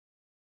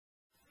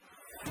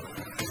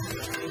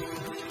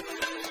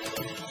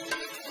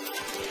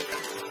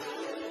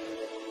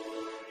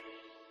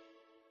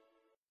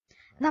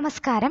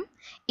നമസ്കാരം.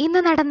 ഇന്ന്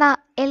നടന്ന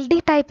LD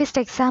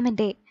ടൈപ്പിസ്റ്റ്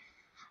എക്സാമിൻ്റെ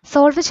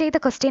സോൾവ് ചെയ്ത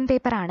ക്വസ്റ്റ്യൻ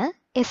പേപ്പറാണ്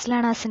എസ്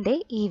ലേണേഴ്സിൻ്റെ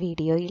ഈ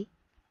വീഡിയോയിൽ.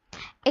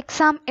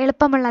 എക്സാം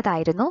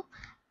എളുപ്പമുള്ളതായിരുന്നു.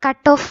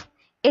 കട്ട് ഓഫ്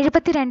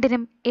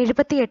 72-നും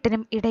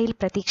 78-നും ഇടയിൽ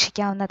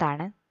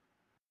പ്രതീക്ഷിക്കാവുന്നതാണ്.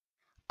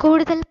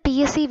 കൂടുതൽ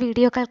PSC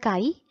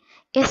വീഡിയോകൾക്കായി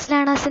എസ്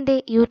ലേണേഴ്സിൻ്റെ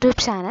യൂട്യൂബ്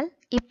ചാനൽ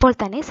ഇപ്പോൾ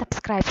തന്നെ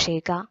സബ്സ്ക്രൈബ്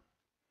ചെയ്യുക.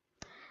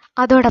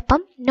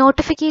 അതോടൊപ്പം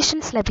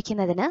നോട്ടിഫിക്കേഷൻസ്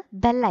ലഭിക്കുന്നതിന്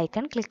ബെൽ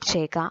ഐക്കൺ ക്ലിക്ക്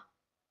ചെയ്യുക.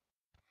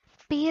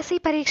 PSC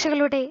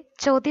പരീക്ഷകളുടെ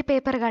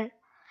ചോദ്യപേപ്പറുകൾ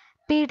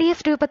PDF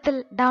രൂപത്തിൽ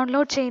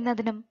ഡൗൺലോഡ്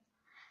ചെയ്യുന്നതിനും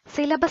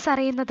സിലബസ്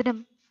അറിയുന്നതിനും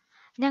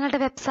ഞങ്ങളുടെ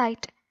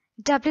വെബ്സൈറ്റ്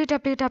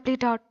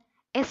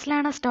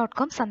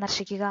www.slearners.com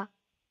സന്ദർശിക്കുക.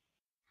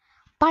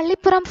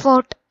 Pallippuram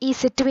fort is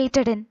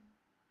situated in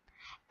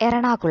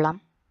Ernakulam.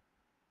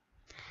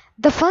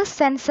 The first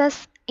census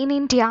in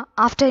India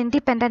after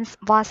independence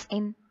was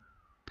in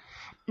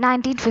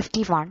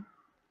 1951.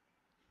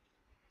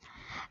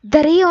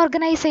 The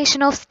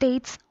reorganization of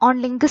states on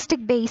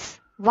linguistic base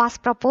was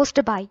proposed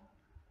by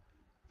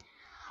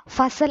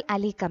Fazl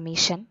Ali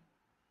Commission.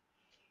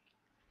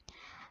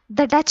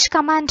 The Dutch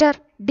commander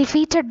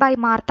defeated by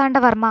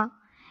Marthandavarma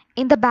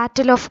in the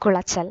Battle of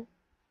Kulachal.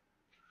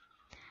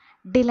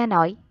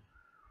 Illinois.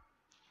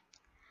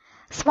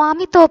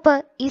 Swamithopu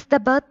is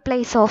the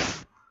birthplace of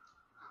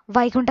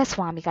Vaikunta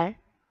Swamigal.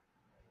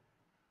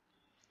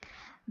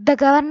 The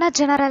Governor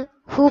General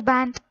who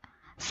banned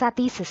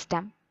Sati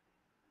system.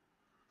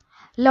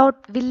 Lord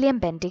William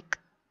Bentinck.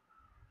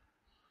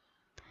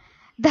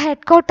 The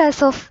headquarters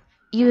of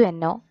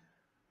UNO,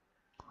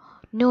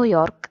 New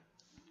York.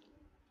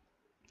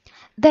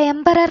 The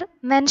emperor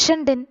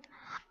mentioned in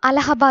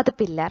Allahabad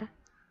Pillar,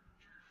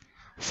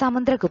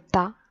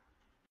 Samudragupta.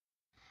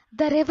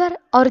 The river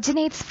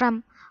originates from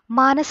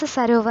Manasa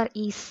Sarovar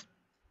is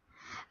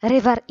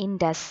River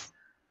Indus.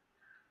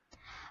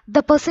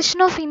 The position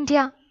of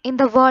India in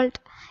the world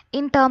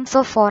in terms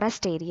of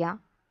forest area,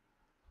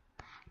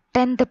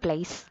 10th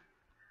place.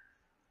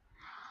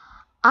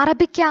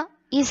 Arabica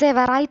is a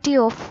variety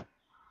of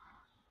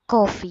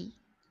coffee.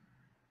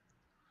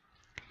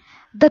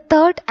 The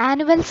third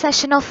annual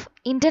session of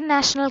Indian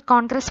National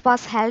Congress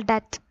was held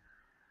at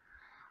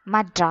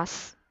Madras.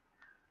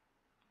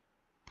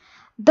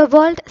 The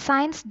World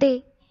Science Day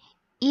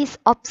is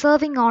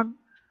observing on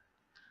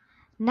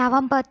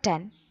November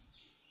 10.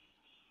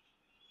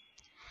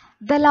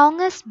 The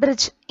longest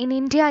bridge in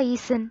India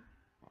is in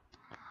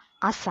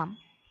Assam.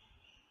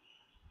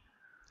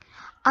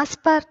 As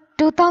per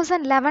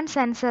 2011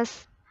 census,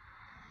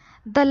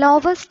 the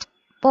lowest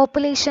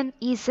population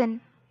is in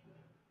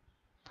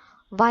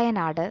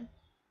Wayanad.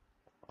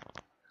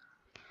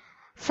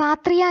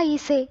 Satriya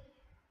is a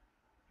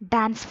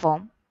dance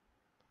form.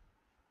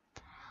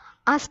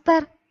 As per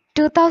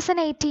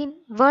 2018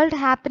 World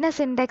Happiness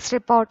Index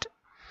report,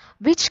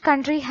 which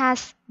country has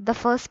the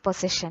first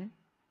position?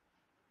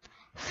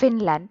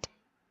 Finland.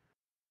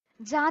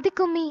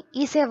 Jadikummi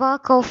is a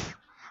work of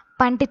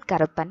Pandit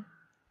Karuppan.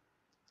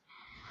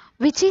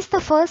 Which is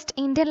the first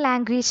Indian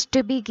language to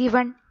be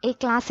given a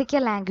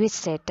classical language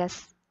status?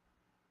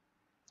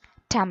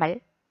 Tamil.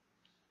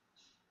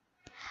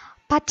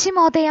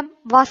 Pachimodayam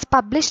was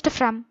published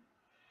from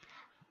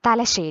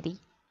Talasheri.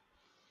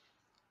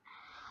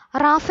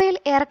 Rafale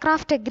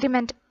aircraft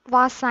agreement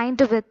was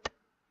signed with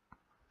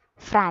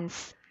France.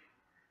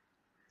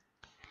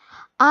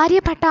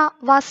 Aryabhatta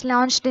was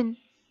launched in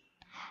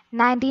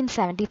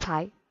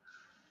 1975.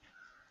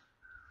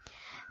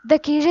 The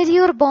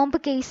Kizharur bomb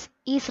case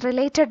is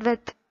related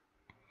with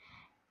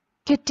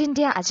Quit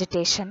India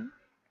agitation.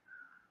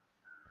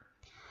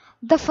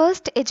 The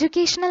first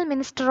educational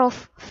minister of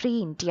Free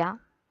India,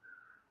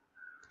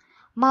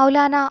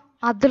 Maulana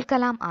Abdul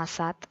Kalam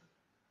Azad.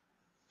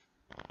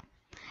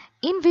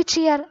 In which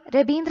year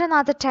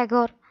Rabindranath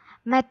Tagore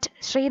met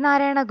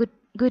Srinarayana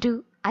Guru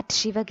at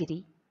Shivagiri?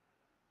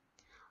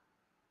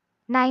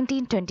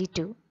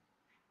 1922.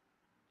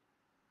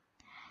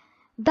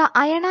 The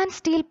iron and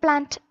steel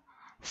plant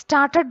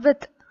started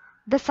with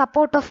the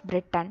support of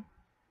Britain.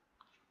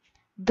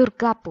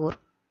 Durgapur.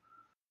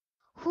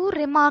 Who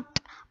remarked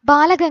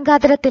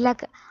Balagangadhara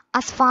Tilak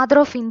as father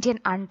of Indian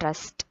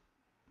unrest?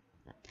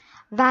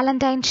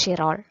 Valentine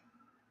Shirol.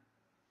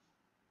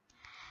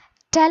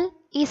 Tel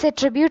is a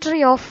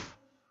tributary of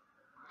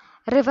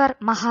river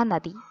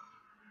Mahanadi.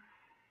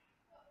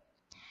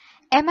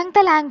 Among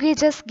the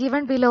languages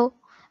given below,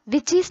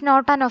 which is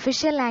not an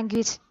official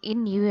language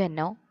in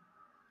UNO?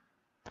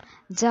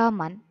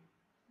 German.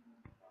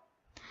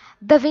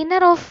 The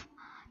winner of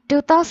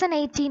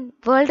 2018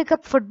 World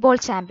Cup Football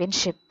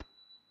Championship?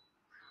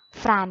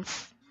 France.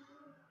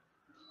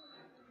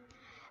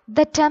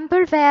 The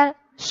temple where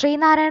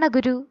Srinarayana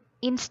Guru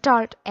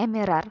installed a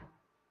mirror?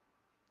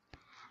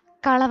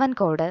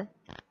 Kalavankode.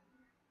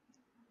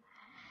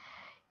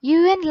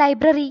 UN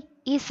Library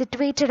is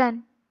situated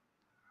in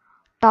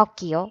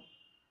Tokyo.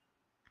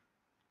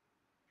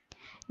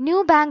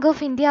 New Bank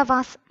of India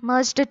was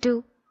merged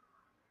to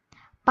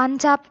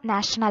Punjab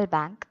National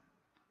Bank.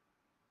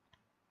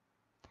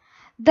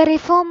 The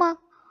reformer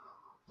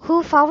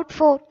who fought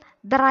for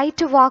the right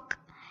to walk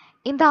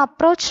in the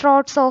approach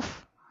roads of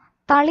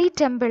Thali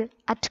Temple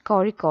at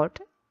Kozhikode?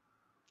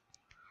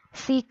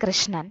 C.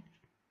 Krishnan.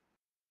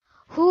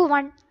 Who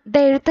won the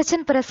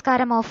Ezhuthachan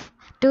Puraskaram of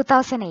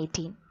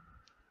 2018?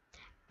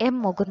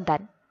 M.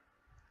 Mukundan.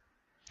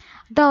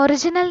 The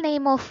original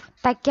name of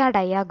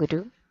Takkadaya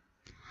Guru?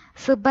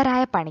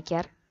 Subbaraya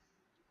Panikar.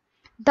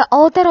 The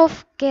author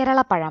of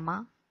Kerala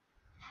Palama?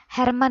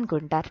 Herman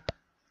Gundert.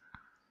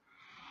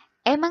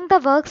 Among the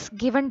works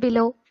given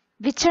below,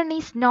 which one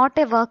is not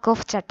a work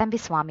of Chattambi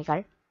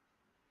Swamigal?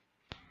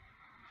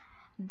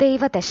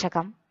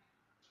 Devadashakam.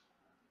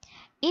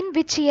 In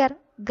which year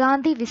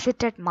Gandhi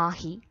visited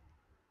Mahi?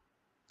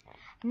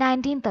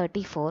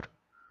 1934.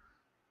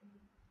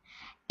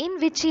 In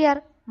which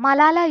year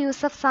Malala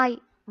Yousafzai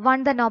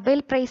won the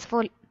Nobel Prize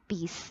for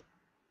Peace?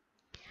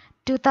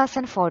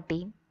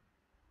 2014.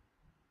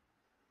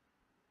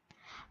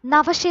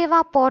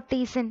 Navasheva port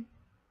is in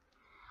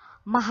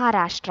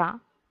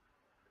Maharashtra.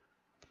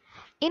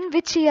 In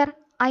which year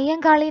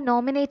Ayyangali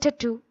nominated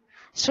to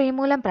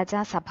Srimulam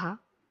Praja Sabha?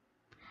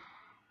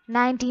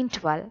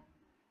 1912.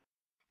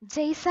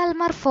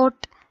 Jaisalmer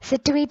Fort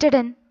situated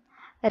in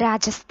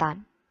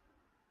Rajasthan.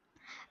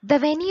 The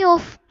venue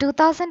of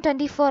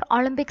 2024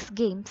 Olympics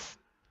Games?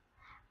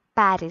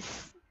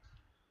 Paris.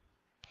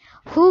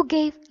 Who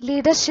gave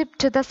leadership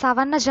to the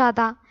Savarna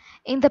Jatha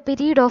in the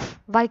period of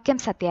Vaikam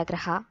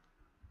Satyagraha?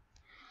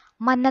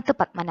 Mannathu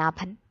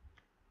Padmanabhan.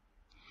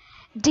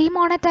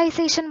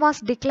 Demonetization was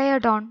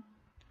declared on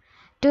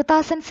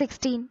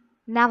 2016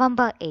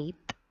 November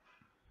 8th.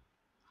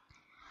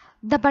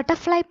 The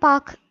Butterfly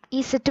Park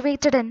is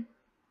situated in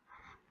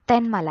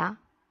Tenmala.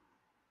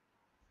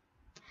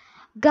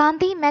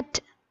 Gandhi met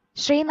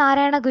Sri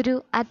Narayana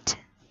Guru at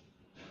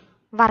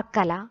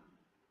Varkala.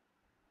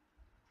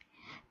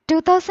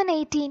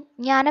 2018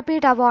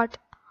 Jnanapith Award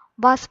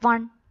was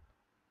won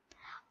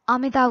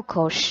Amitav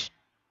Ghosh.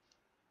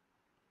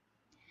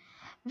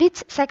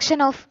 Which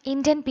section of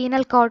Indian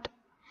Penal Code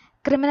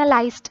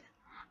criminalized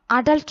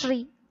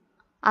adultery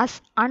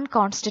as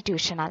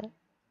unconstitutional?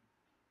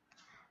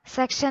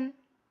 Section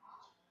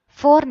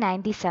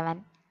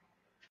 497.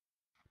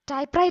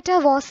 Typewriter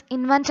was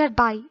invented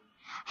by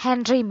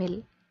Henry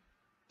Mill.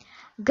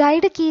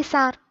 Guide keys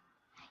are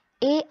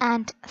A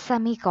and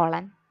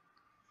semicolon.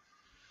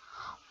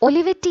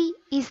 Olivetti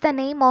is the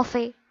name of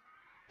a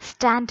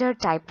standard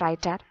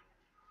typewriter.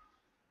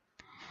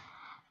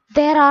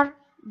 There are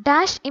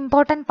dash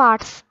important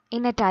parts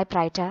in a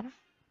typewriter.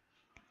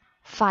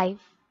 5.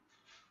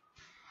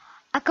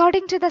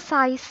 According to the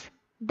size,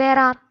 there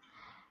are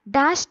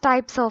dash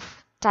types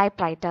of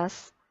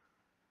typewriters.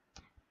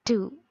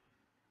 2.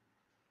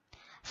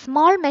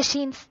 Small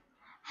machines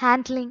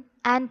handling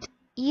and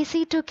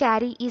easy to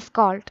carry is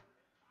called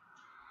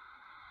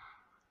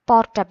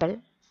portable.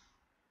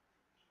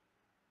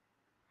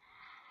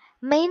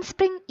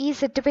 Mainspring is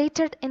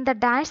situated in the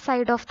dash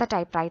side of the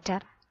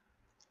typewriter.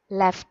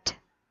 Left.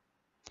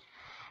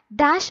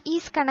 Dash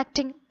is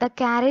connecting the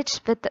carriage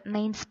with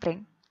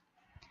mainspring.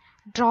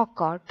 Draw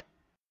cord.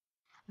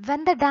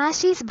 When the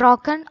dash is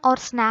broken or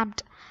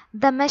snapped,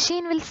 the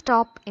machine will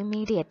stop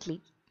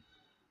immediately.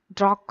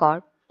 Draw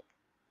cord.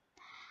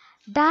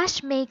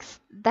 Dash makes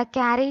the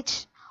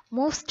carriage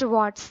moves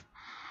towards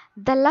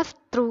the left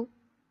through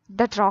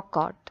the draw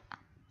cord.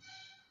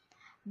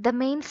 The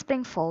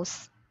mainspring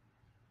force.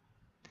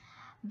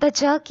 The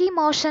jerky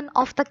motion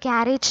of the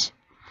carriage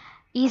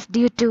is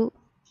due to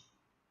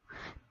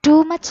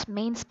too much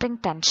mainspring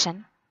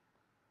tension.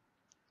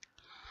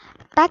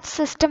 Touch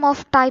system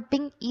of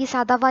typing is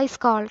otherwise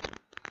called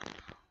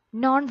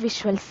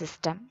non-visual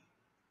system.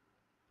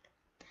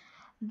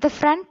 The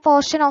front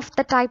portion of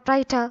the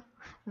typewriter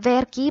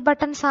where key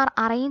buttons are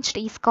arranged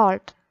is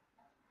called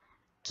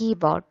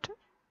keyboard.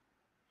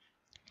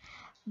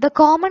 The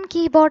common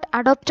keyboard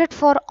adopted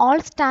for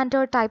all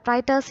standard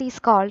typewriters is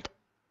called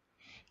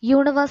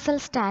Universal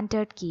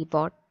Standard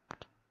Keyboard.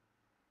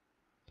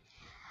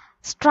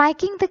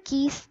 Striking the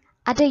keys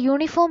at a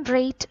uniform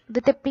rate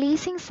with a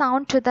pleasing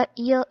sound to the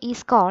ear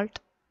is called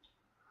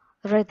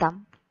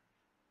rhythm.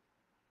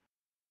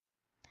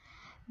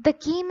 The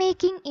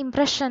key-making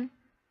impression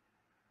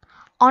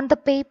on the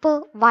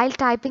paper while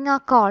typing are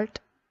called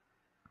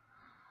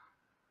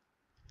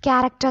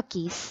character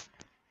keys.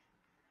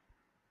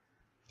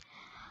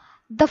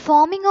 The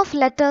forming of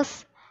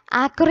letters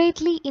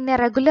accurately in a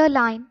regular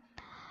line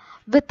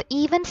with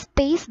even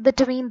space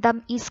between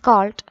them is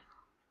called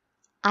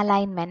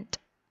alignment.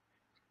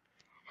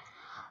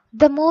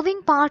 The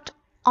moving part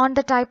on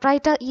the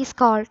typewriter is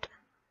called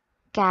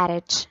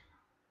carriage.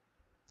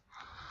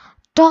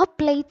 Top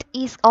plate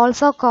is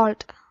also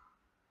called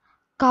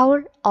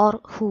cowl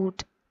or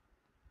hood.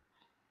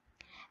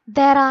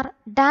 There are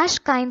dash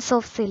kinds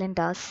of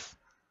cylinders.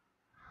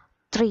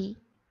 3.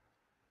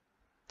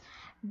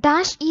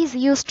 Dash is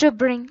used to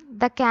bring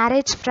the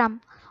carriage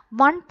from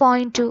one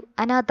point to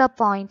another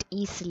point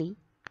easily.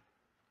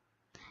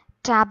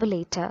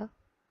 Tabulator.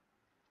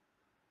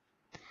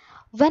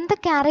 When the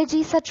carriage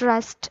is at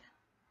rest,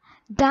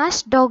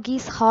 dash dog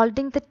is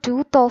holding the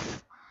tooth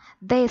of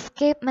the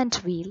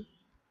escapement wheel.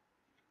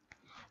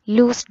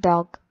 Loose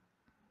dog.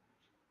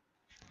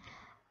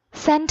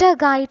 Center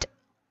guide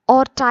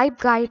or type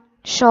guide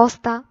shows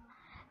the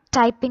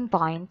typing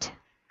point.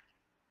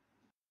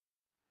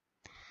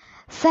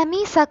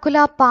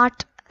 Semicircular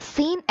part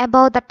seen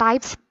above the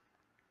types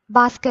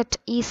basket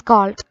is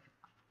called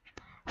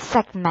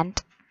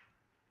segment.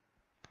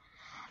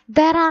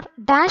 There are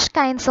dash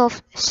kinds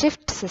of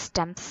shift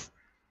systems.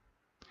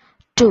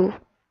 2.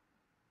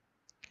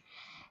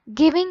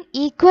 Giving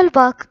equal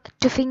work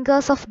to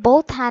fingers of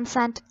both hands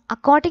and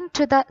according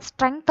to the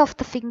strength of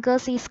the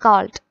fingers is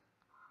called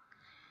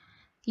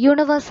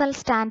universal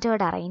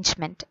standard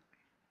arrangement.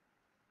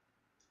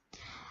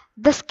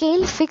 The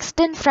scale fixed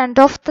in front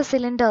of the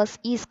cylinders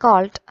is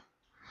called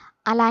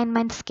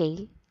alignment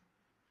scale.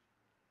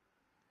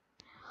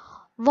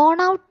 Worn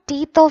out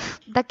teeth of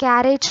the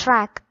carriage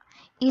rack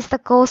is the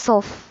cause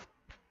of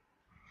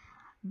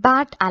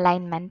bad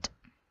alignment.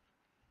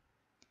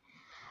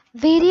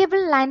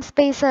 Variable line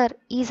spacer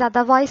is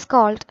otherwise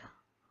called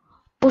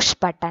push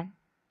button.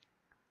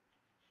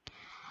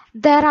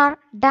 There are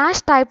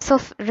dash types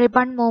of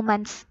ribbon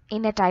movements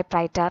in a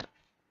typewriter.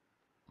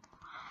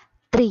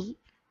 3.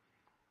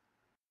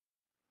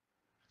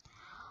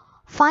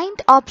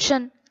 Find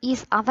option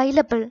is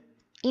available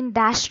in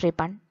dash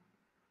ribbon.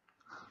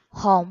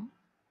 Home.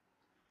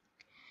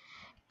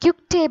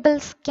 Quick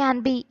tables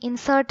can be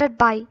inserted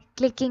by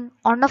clicking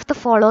one of the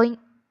following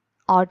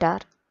order.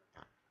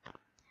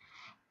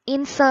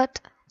 Insert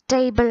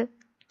table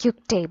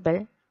quick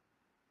table.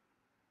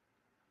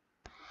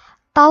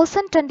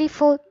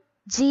 1024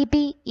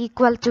 GB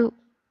equal to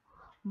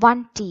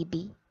 1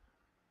 TB.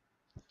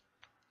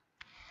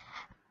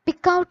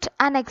 Pick out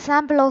an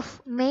example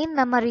of main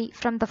memory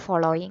from the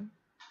following.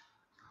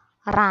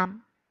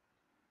 RAM.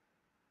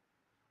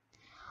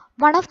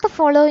 One of the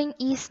following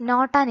is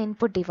not an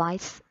input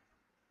device.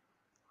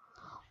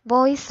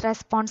 Voice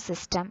response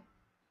system.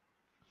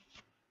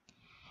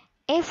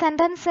 A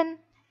sentence in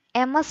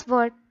MS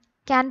Word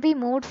can be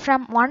moved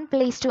from one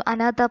place to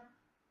another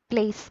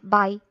place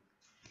by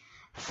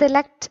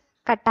select,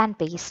 cut and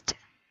paste.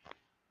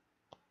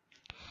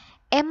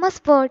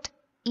 MS Word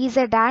is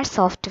a dash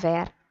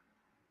software.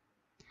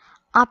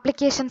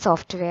 Application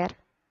software.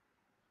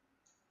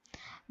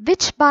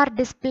 Which bar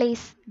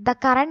displays the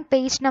current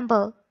page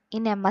number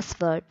in MS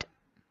Word?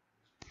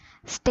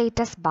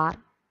 Status bar.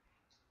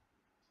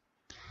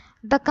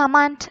 The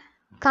command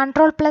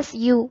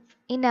Ctrl+U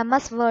in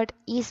MS Word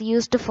is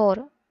used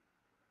for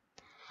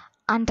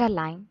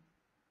underline.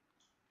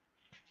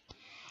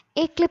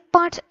 A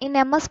clipart in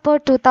MS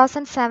Word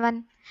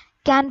 2007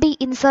 can be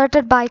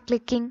inserted by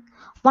clicking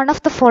one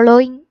of the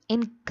following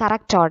in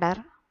correct order.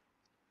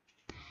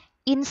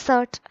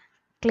 Insert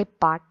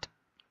clipart.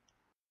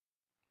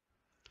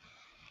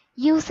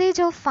 Usage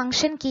of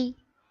function key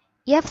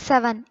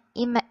F7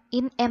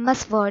 in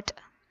MS Word.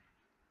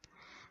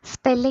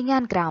 Spelling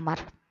and grammar.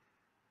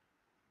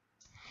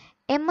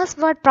 MS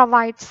Word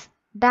provides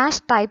dash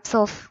types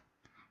of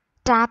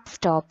tab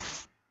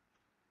stops.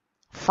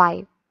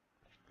 5.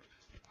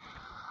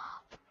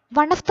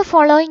 One of the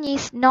following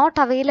is not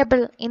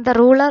available in the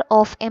ruler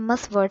of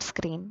MS Word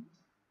screen.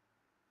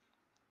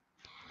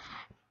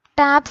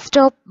 Tab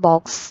stop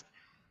box.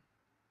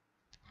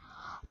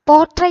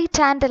 Portrait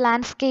and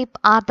landscape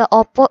are the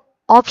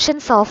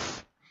options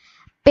of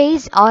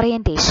page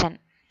orientation.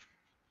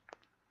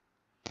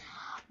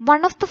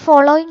 One of the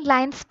following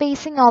line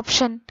spacing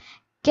option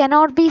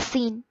cannot be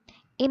seen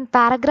in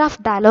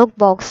paragraph dialog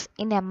box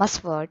in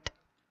MS Word.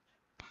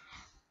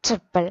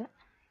 Triple.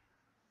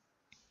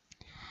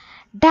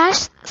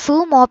 Dash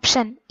zoom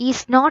option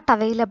is not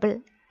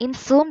available in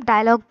zoom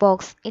dialog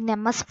box in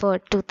MS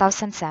Word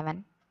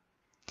 2007.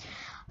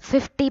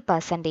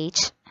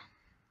 50%.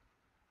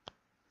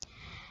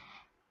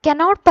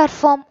 Cannot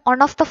perform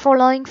one of the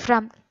following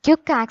from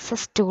quick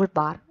access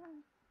toolbar.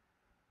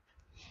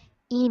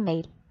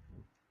 Email.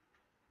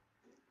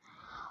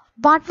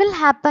 What will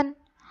happen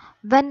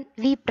when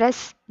we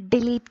press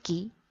delete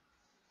key?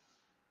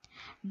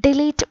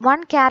 Delete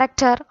one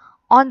character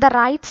on the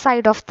right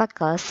side of the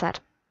cursor.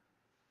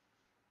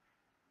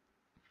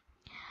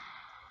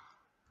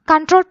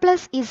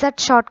 Ctrl+Z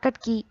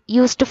shortcut key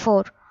used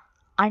for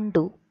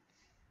undo.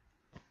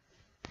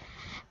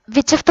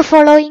 Which of the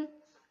following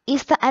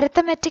is the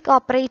arithmetic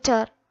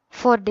operator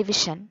for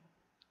division?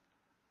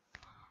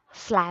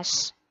 Slash.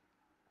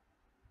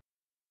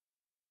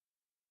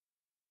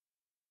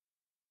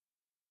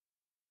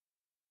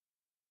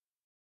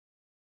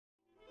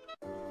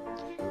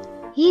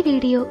 ഈ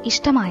video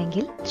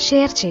ഇഷ്ടമായെങ്കിൽ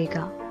share ചെയ്യുക.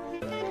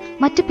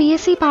 മറ്റ്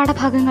PSC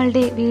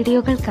പാഠഭാഗങ്ങളുടെ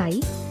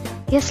വീഡിയോകൾക്കായി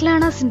yes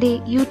ലേണേഴ്സിന്റെ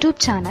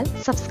YouTube channel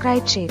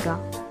subscribe ചെയ്യുക.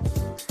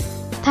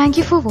 Thank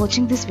you for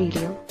watching this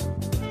video.